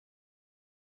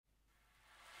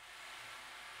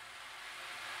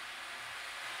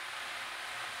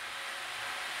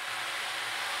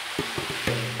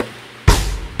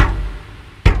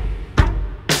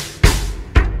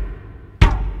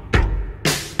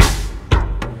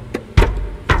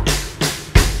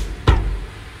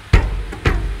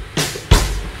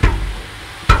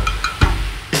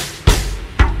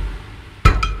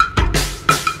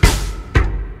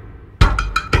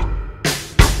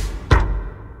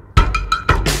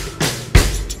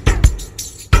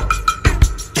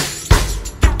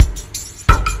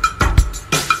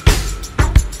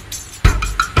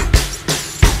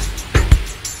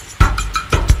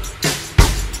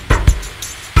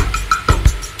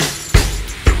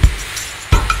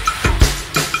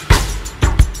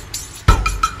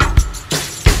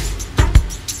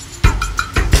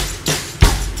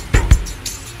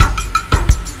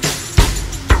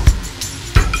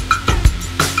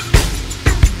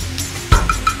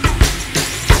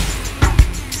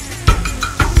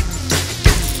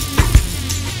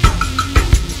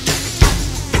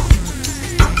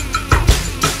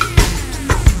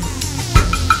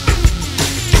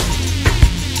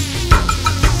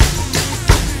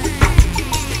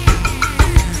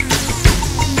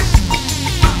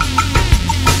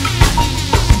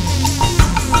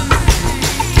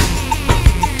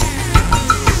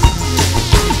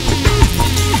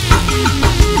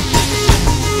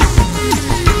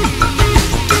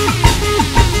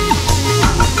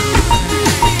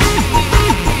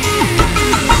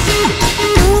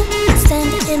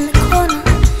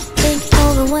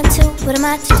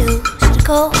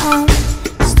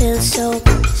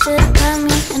should buy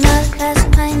me another glass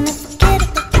of wine and forget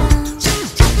about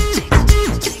time.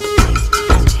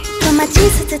 But my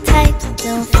jeans are too tight,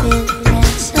 don't feel it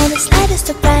dance. No, this light is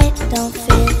too bright, don't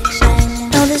feel it shining.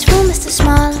 No, this room is too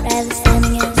small, rather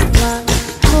standing against the wall.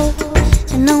 Oh,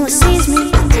 and no one sees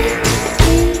me.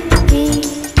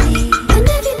 And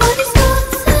everybody's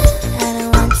dancing, I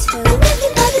don't want to. And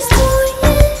everybody's doing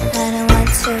it, I don't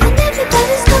want to. And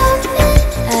everybody's laughing,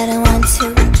 I don't want to.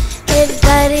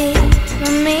 Everybody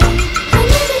with me, and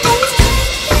everybody's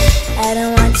drinking, I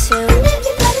don't want to. And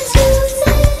everybody's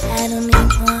using, I don't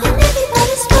need one. And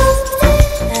everybody's smoking,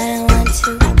 I don't want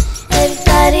to.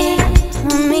 Everybody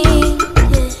with me,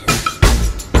 yeah.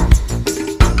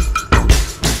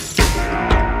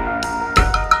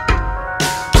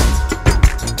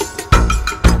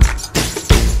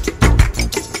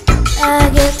 I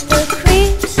get the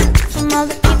creeps from all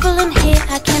the people in here.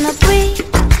 I cannot breathe,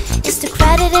 it's too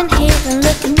crowded in here. And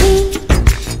look at me,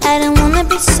 I don't wanna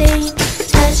be seen,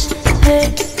 touched,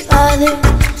 hurt, bothered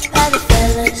by the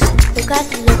fellas who got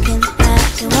the looking.